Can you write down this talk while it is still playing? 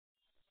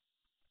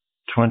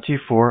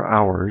24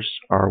 hours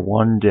are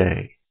one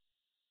day.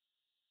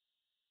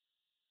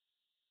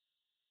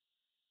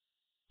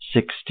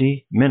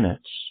 60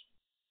 minutes.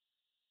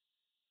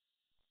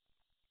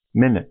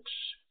 Minutes.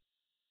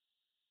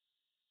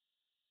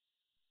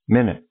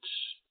 Minutes.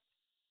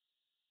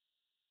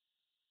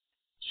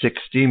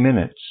 60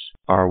 minutes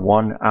are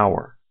 1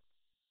 hour.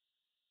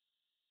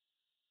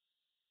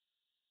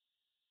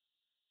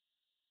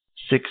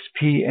 6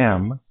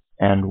 p.m.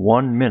 and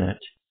 1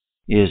 minute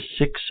is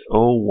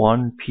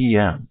 6:01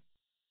 p.m.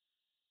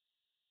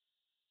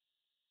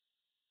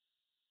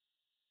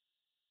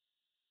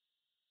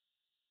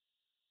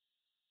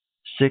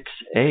 6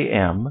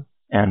 a.m.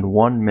 and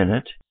 1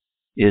 minute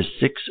is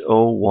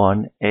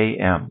 6:01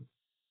 a.m.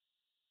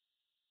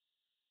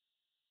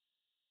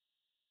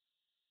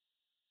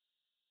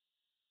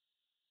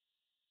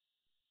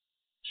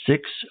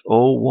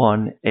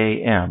 6:01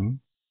 a.m.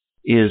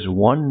 is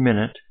 1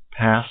 minute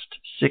past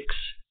 6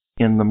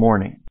 in the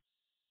morning.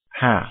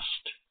 Past.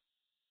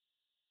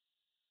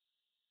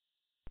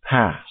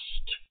 Past.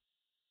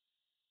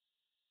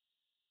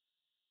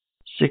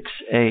 6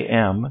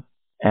 a.m.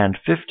 and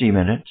 50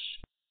 minutes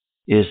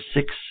is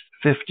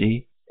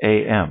 6:50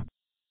 a.m.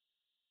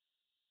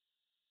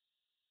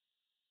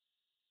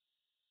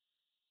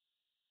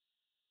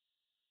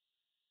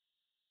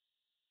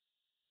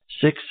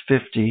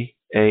 6:50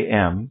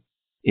 a.m.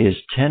 is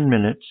 10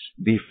 minutes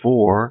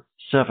before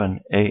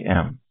 7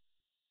 a.m.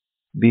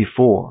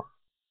 Before.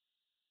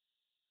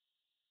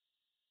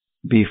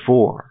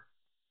 Before.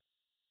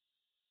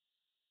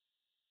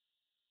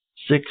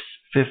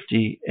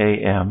 6:50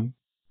 a.m.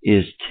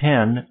 is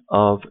 10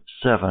 of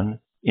 7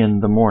 in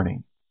the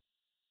morning.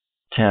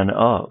 10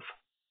 of.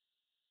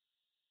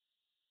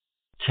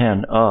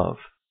 10 of.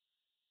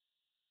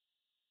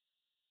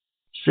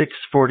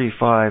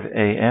 6:45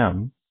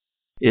 a.m.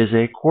 is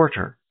a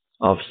quarter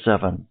of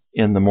 7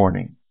 in the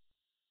morning.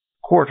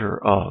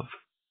 Quarter of.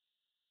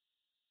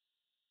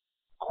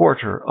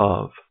 Quarter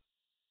of.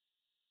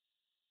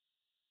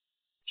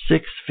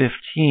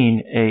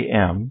 6:15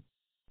 a.m.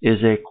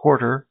 is a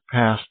quarter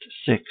past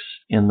 6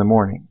 in the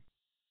morning.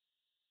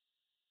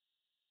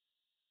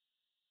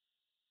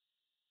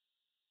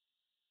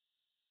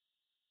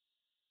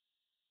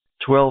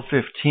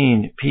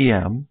 12:15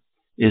 p.m.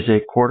 is a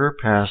quarter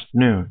past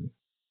noon.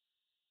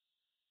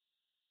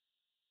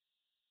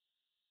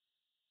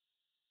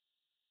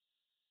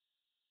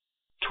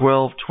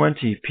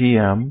 12:20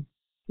 p.m.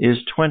 is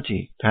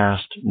 20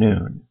 past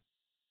noon.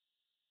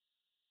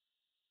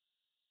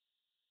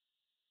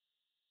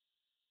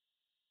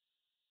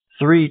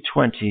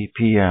 3:20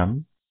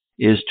 p.m.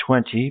 is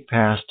 20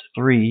 past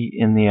 3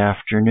 in the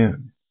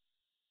afternoon.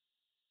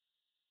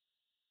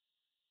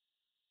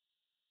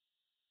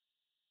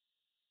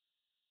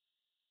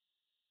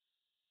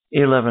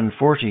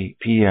 11:40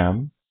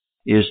 p.m.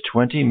 is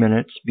 20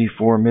 minutes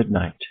before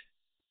midnight.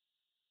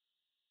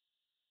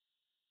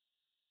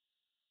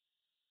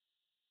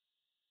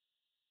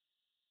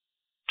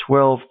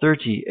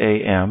 12:30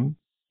 a.m.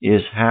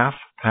 is half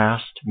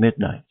past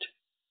midnight.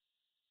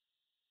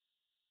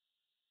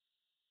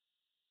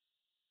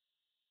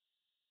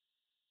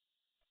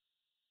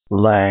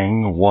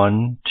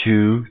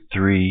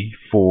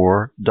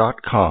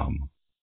 Lang123.4.com